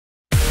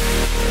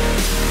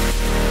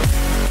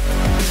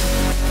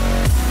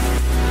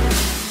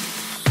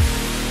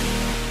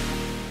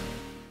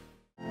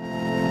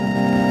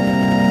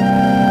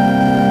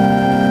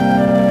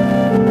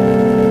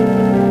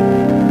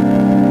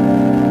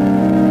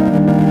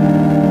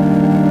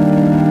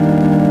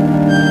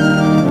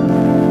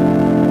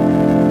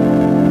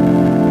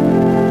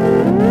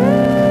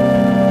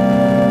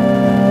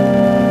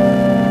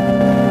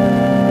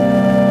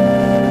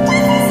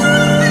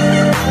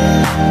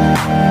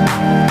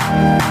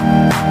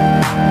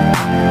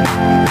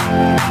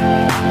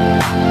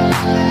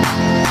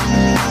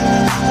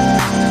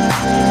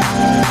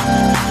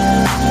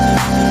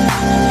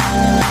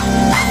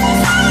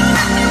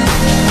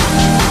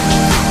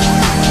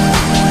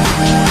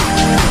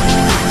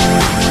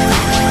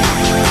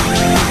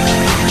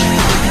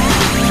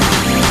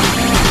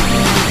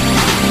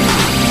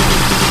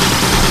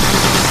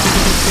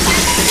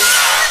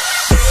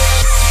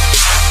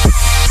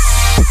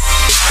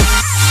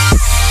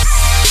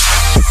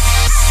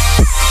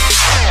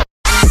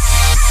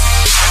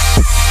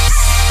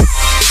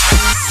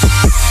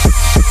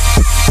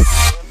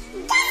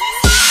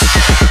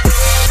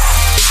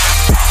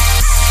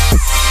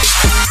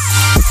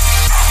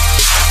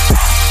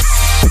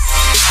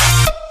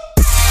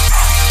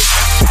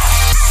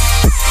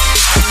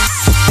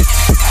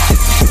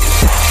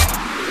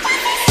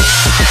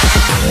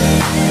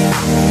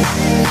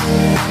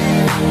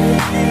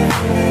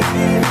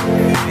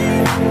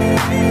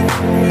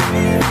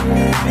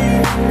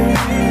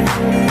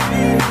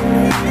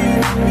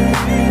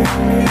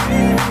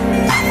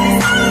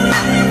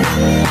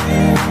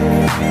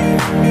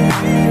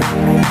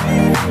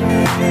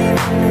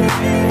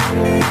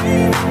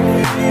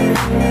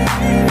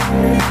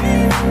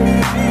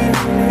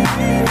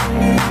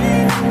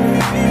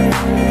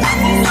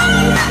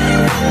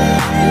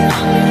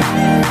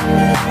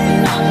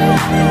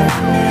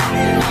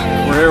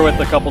We're here with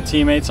a couple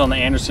teammates on the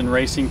Andersen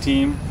Racing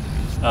team.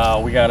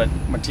 We got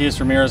Mathias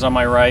Ramirez on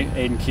my right,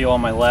 Aidan Keel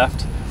on my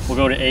left. We'll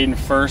go to Aidan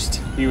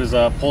first. He was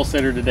a pole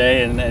sitter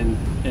today and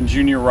in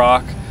junior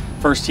ROK.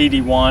 First heat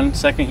he won.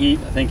 Second heat,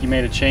 I think he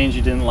made a change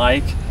you didn't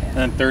like. And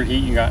then third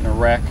heat you got in a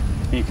wreck.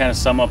 Can you kind of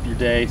sum up your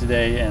day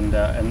today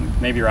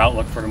and maybe your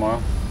outlook for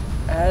tomorrow?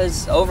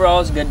 Overall,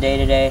 it was a good day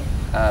today.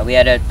 We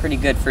had a pretty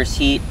good first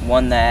heat,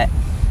 won that.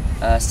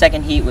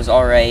 Second heat was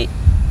all right.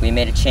 We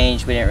made a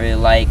change we didn't really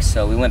like,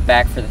 so we went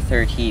back for the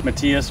third heat.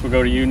 Mathias, we'll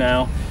go to you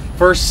now.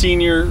 First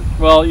senior,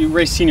 well, you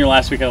raced senior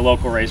last week at a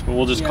local race, but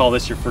we'll just call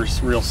this your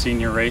first real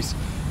senior race.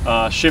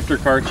 Shifter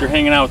karts, you're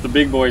hanging out with the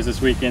big boys this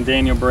weekend.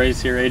 Daniel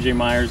Bray's here, AJ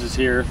Myers is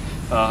here,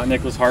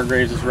 Nicholas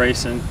Hargraves is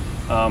racing.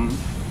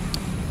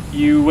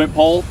 You went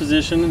pole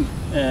position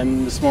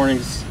and this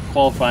morning's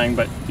qualifying,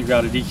 but you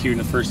got a DQ in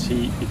the first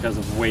heat because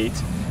of weight.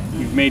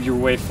 You've made your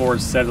way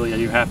forward steadily. Are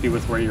you happy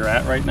with where you're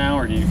at right now,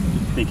 or do you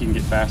think you can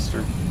get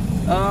faster?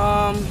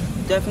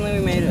 Definitely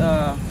we made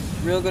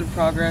real good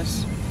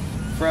progress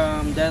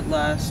from dead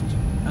last.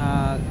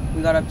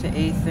 We got up to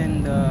 8th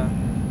in the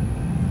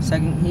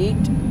second heat.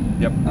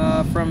 Yep.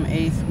 From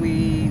 8th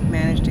we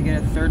managed to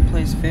get a 3rd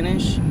place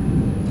finish.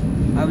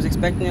 I was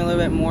expecting a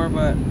little bit more,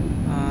 but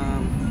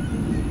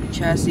the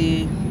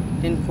chassis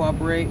didn't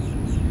cooperate.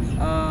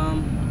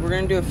 We're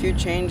going to do a few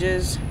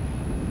changes,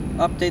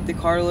 update the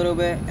car a little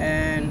bit,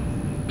 and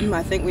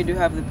I think we do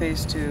have the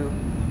pace to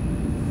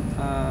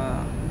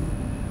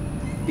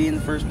be in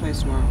the first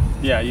place tomorrow.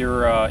 Yeah,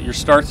 your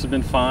starts have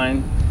been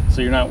fine,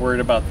 so you're not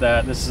worried about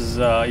that. This is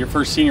your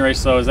first senior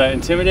race, though. Is that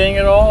intimidating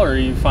at all, or are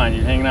you fine?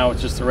 You're hanging out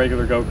with just a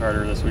regular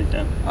go-karter this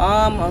weekend?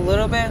 A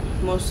little bit,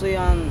 mostly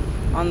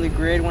on the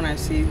grid when I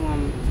see who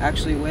I'm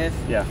actually with.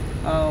 Yeah.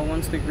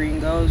 Once the green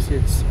goes,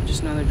 it's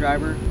just another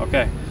driver.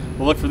 Okay.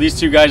 We'll look for these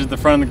two guys at the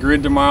front of the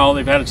grid tomorrow.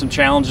 They've had some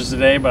challenges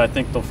today, but I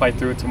think they'll fight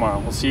through it tomorrow.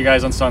 We'll see you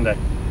guys on Sunday.